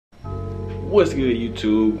What's good,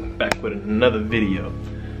 YouTube? Back with another video.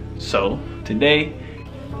 So today,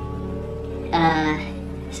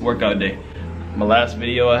 workout day. My last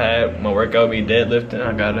video I had, my workout me deadlifting.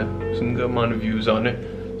 I got some good amount of views on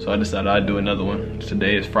it, so I decided I'd do another one.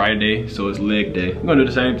 Today is Friday, so it's leg day. I'm gonna do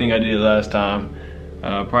the same thing I did last time.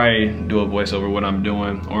 Probably do a voiceover what I'm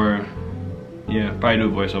doing, or yeah, probably do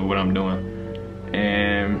a voiceover what I'm doing.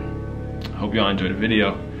 And hope y'all enjoy the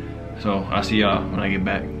video. So I'll see y'all when I get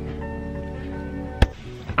back.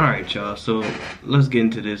 Alright y'all, so let's get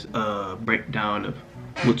into this breakdown of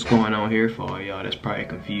what's going on here for all y'all that's probably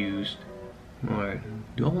confused. Alright,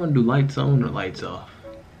 do I want to do lights on or lights off?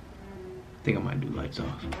 I think I might do lights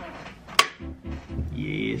off.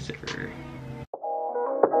 Yes sir.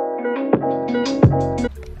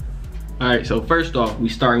 Alright, so first off, we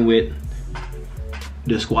starting with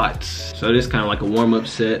the squats. So this is kind of like a warm-up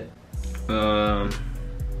set.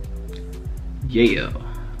 Yeah,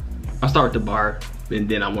 I start with the bar and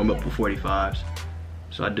then I warm up with 45s.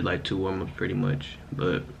 So I do like 2 warm-ups pretty much.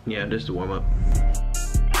 But yeah, this is the warm-up.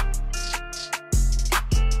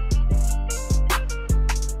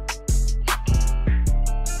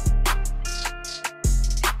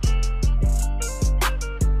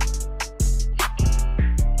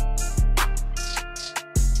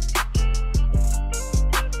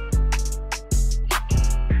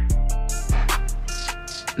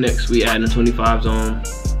 Next, we adding the 25s on.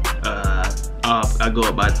 I go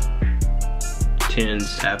up by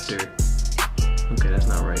 10s after. Okay, that's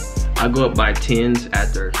not right. I go up by 10s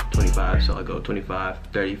after 25. So I go 25,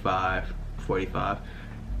 35, 45.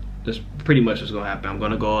 That's pretty much what's gonna happen. I'm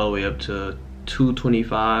gonna go all the way up to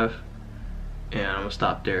 225, and I'm gonna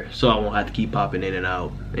stop there, so I won't have to keep popping in and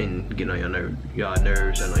out and getting on y'all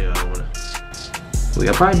nerves. I know y'all don't wanna. Well,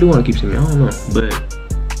 y'all probably do wanna keep seeing me. I don't know, but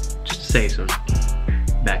just to save some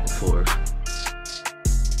back and forth.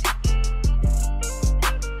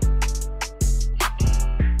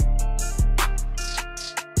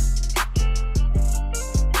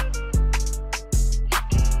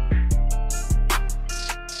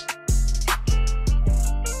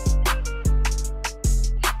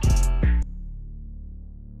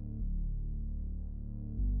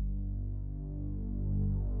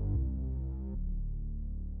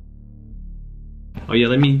 Oh yeah,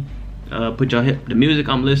 let me put y'all hip. The music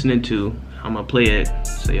I'm listening to, I'm gonna play it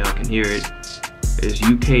so y'all can hear it. It's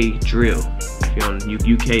UK drill. If you're on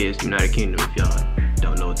UK is United Kingdom. If y'all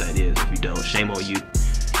don't know what that is, if you don't, shame on you.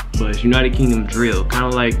 But it's United Kingdom drill, kind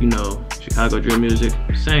of like, you know, Chicago drill music,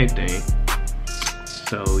 same thing.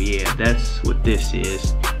 So yeah, that's what this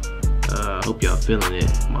is. Hope y'all feeling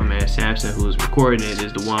it. My man Samson, who's recording it,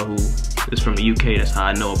 is the one who is from the UK. That's how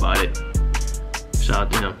I know about it. Shout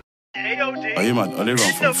out to him. Are you man only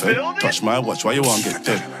wrong from Fed? Touch my watch, why you want get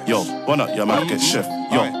dead? Yo, burn up your man get chef.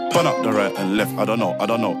 Yo, burn up the right and left. I don't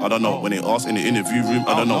know. When they ask in the interview room,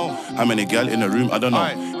 I don't know. How many gal in the room, I don't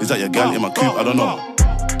know. Is that your gal in my coupe, I don't know.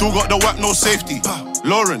 Still got the whack, no safety.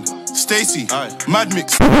 Lauren, Stacy, Mad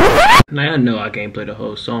Mix. Now I know I can't play the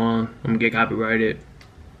whole song. I'm gonna get copyrighted,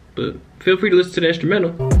 but feel free to listen to the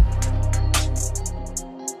instrumental.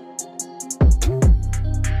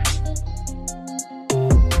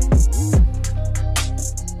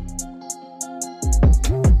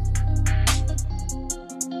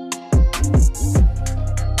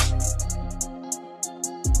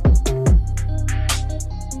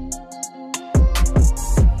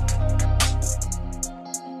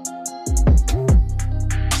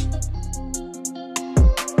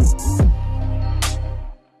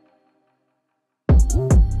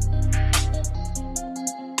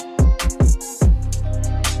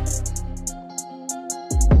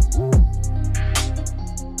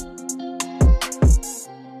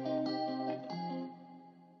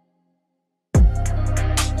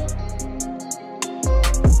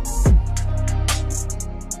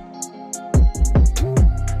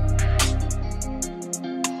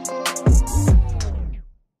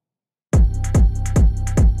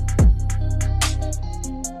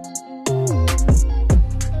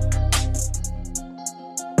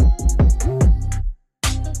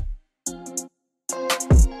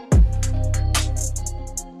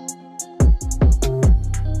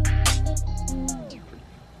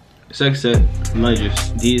 Second set,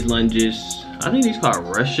 lunges. These lunges, I think these called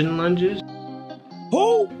Russian lunges.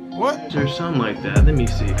 Who? What? Or something like that. Let me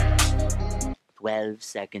see. 12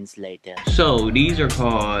 seconds later. So these are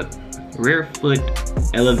called rear foot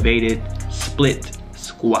elevated split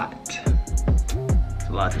squat. It's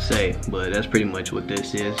a lot to say, but that's pretty much what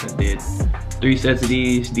this is. I did 3 sets of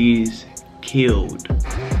these. These killed.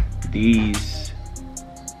 These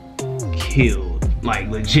killed. Like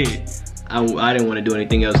legit. I didn't want to do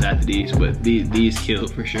anything else after these, but these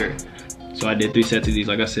killed for sure. So I did 3 sets of these,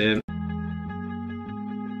 like I said.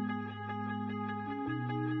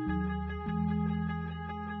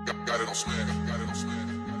 Got it on swag, got it on swag.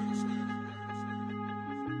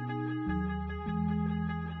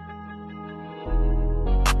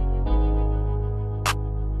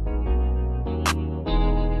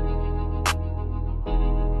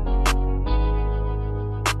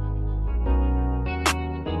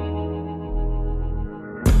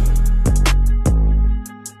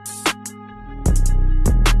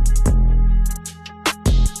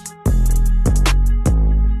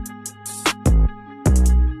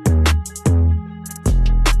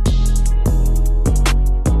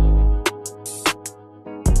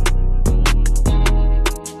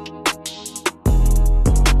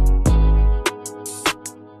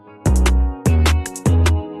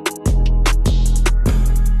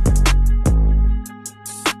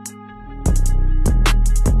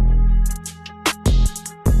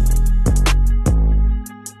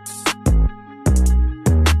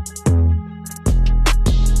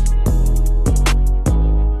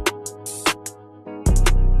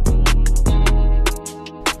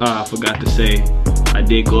 I forgot to say, I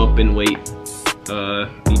did go up in weight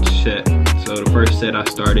each set. So the first set I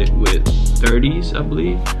started with 30s, I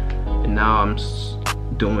believe, and now I'm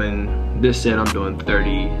doing, this set I'm doing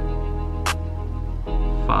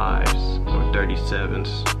 35s or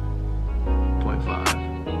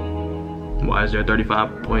 37.5. Why is there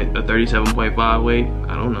 37.5 weight?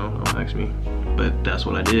 I don't know, don't ask me, but that's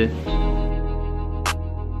what I did.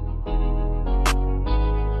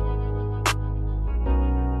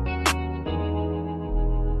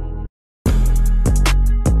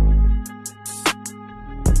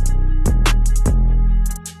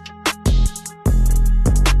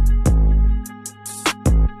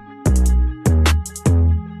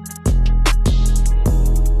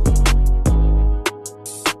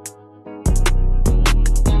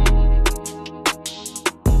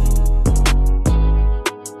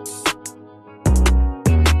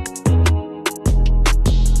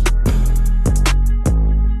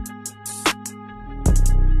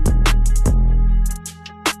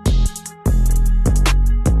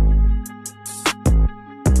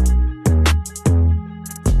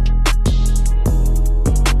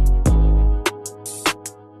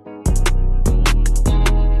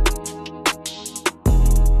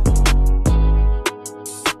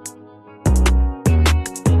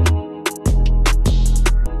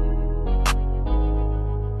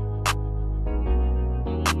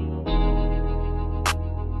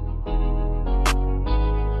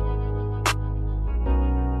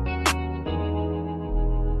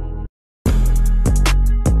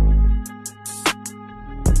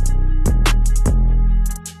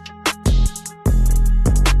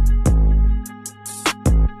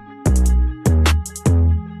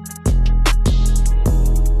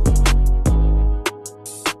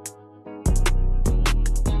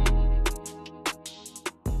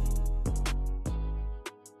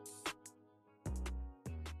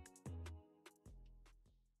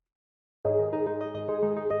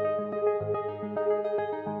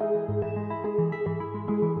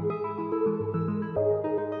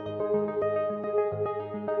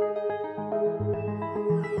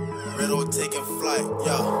 Riddle taking flight,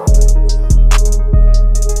 yo.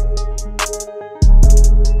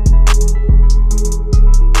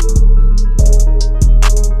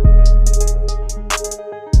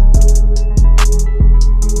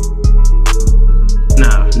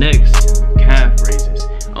 Now, next, calf raises.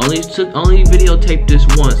 Only videotaped this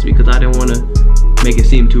once because I didn't want to make it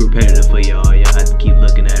seem too repetitive for y'all. Y'all had to keep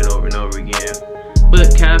looking at it over and over again.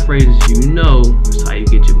 But calf raises, you know, is how you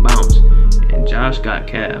get your bounce. And Josh got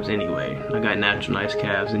calves anyway. I got natural nice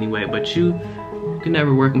calves anyway, but you can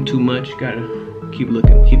never work them too much. You gotta keep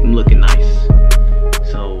them looking nice.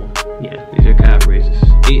 So yeah, these are calf raises.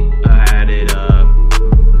 I added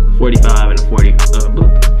 45 and a 40, a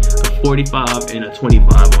 45 and a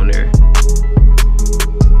 25 on there.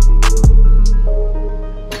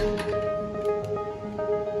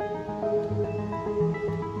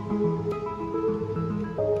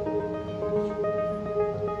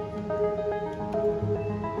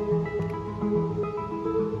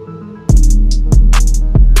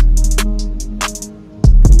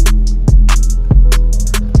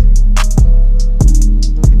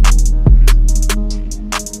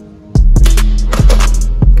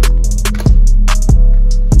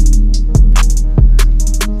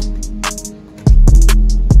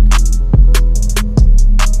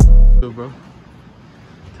 Bro,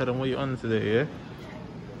 tell them what you're on today, yeah?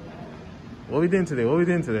 What are we doing today? Oh,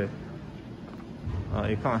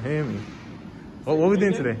 you can't hear me. What we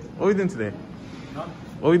doing today? What we doing today? Huh?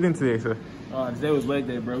 What we doing today, sir? Today was leg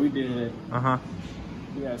day, bro. We did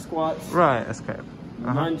we had squats. Right, that's cap.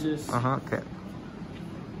 Lunges. Cap.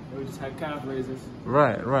 We just had calf raises.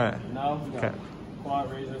 Right. And now we got Cap.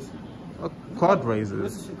 quad raises. Quad What's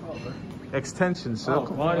raises. this shit called, bro? Extensions, sir. Oh,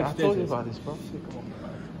 quad I told you extensions. about this, bro. Come on,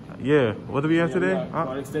 bro. Yeah. What do we have today? We got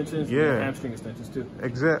quad extensions. Yeah. And hamstring extensions too.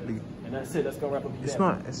 Exactly. And that's it. Let's go wrap up the It's day.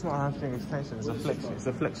 not hamstring extension. It's a What is it flexion. called? It's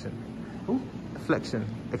a flexion. Who? Flexion.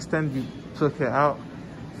 Extend, you took it out.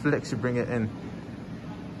 Flex, you bring it in.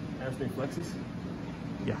 Hamstring flexes.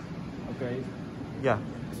 Yeah. Okay. Yeah.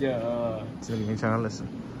 Yeah. So you can try to listen.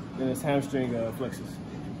 Then it's hamstring flexes.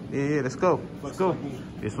 Yeah. Let's go. Let's go.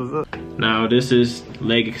 This was up. Now this is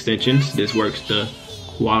leg extensions. This works the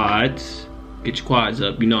quads. Get your quads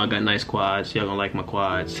up. You know I got nice quads. Y'all gonna like my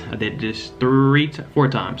quads. I did this 4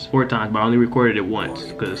 times, but I only recorded it once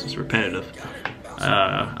because it's repetitive.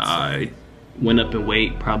 I went up in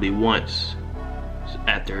weight probably once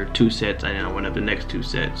after 2 sets, and then I went up the next 2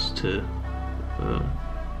 sets to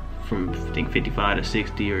from I think 55 to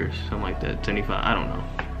 60 or something like that, 75. I don't know.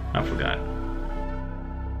 I forgot.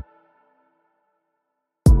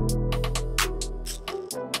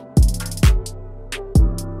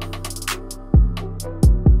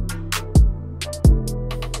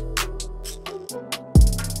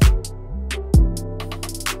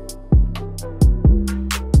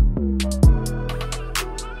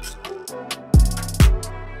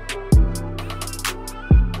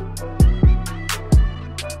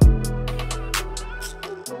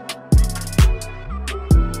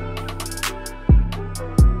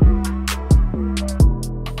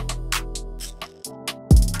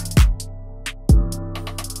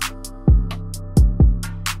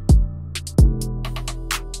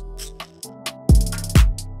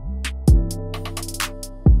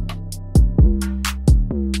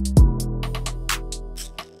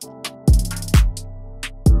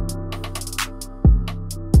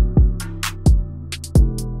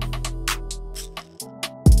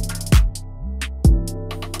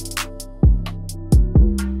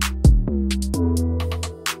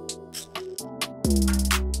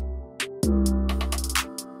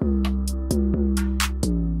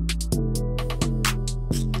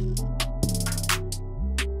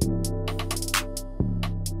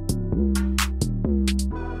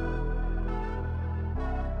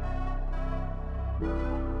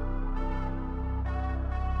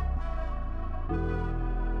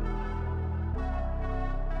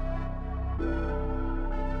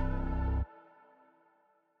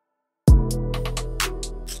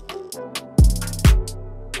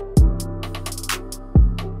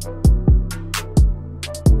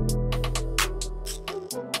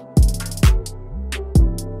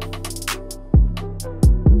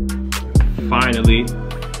 Finally,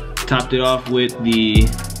 topped it off with the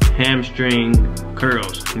hamstring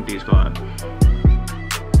curls, I think these called.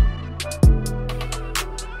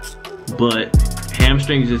 But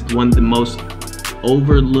hamstrings is one of the most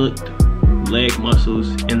overlooked leg muscles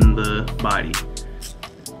in the body.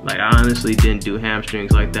 Like, I honestly didn't do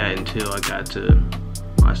hamstrings like that until I got to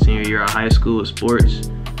my senior year of high school of sports,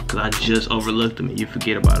 because I just overlooked them and you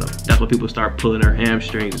forget about them. That's why people start pulling their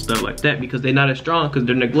hamstrings and stuff like that, because they're not as strong, because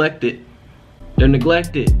they're neglected. They're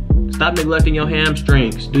neglected. Stop neglecting your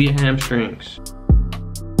hamstrings. Do your hamstrings.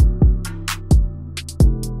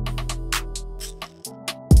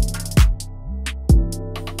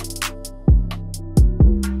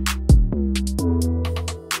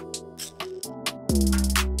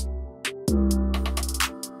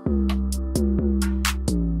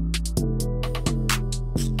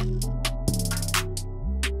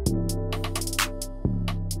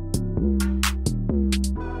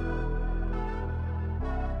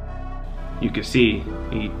 You can see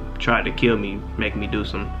he tried to kill me, make me do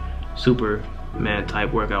some Superman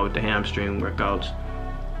type workout with the hamstring workouts.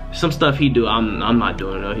 Some stuff he do, I'm not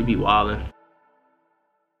doing though. He be wilding.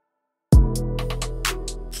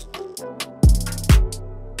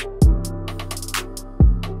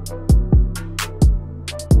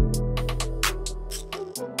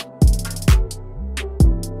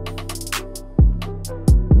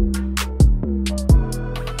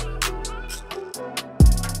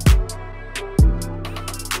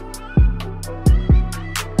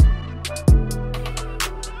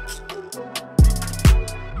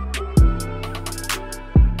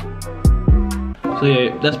 So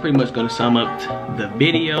yeah, that's pretty much gonna sum up the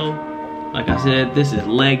video. Like I said, this is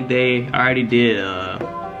leg day. I already did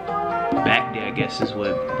back day, I guess is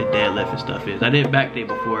what the deadlift and stuff is. I did back day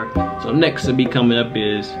before. So next to be coming up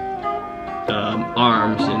is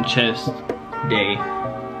arms and chest day.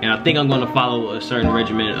 And I think I'm gonna follow a certain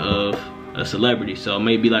regimen of a celebrity. So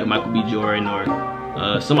maybe like Michael B. Jordan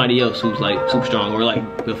or somebody else who's like super strong, or like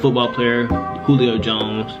a football player, Julio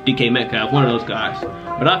Jones, DK Metcalf, one of those guys.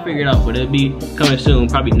 But I'll figure it out, but it'll be coming soon,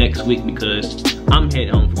 probably next week, because I'm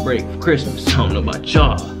heading home for break for Christmas. I don't know about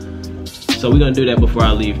y'all. So we're gonna do that before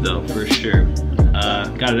I leave though, for sure.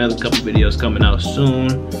 Got another couple videos coming out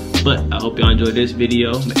soon, but I hope y'all enjoyed this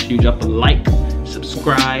video. Make sure you drop a like,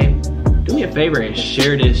 subscribe. Do me a favor and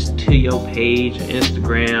share this to your page,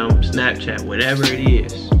 Instagram, Snapchat, whatever it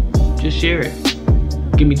is. Just share it.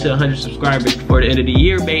 Get me to 100 subscribers before the end of the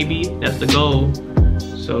year, baby. That's the goal.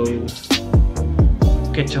 So,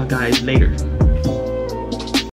 catch y'all guys later.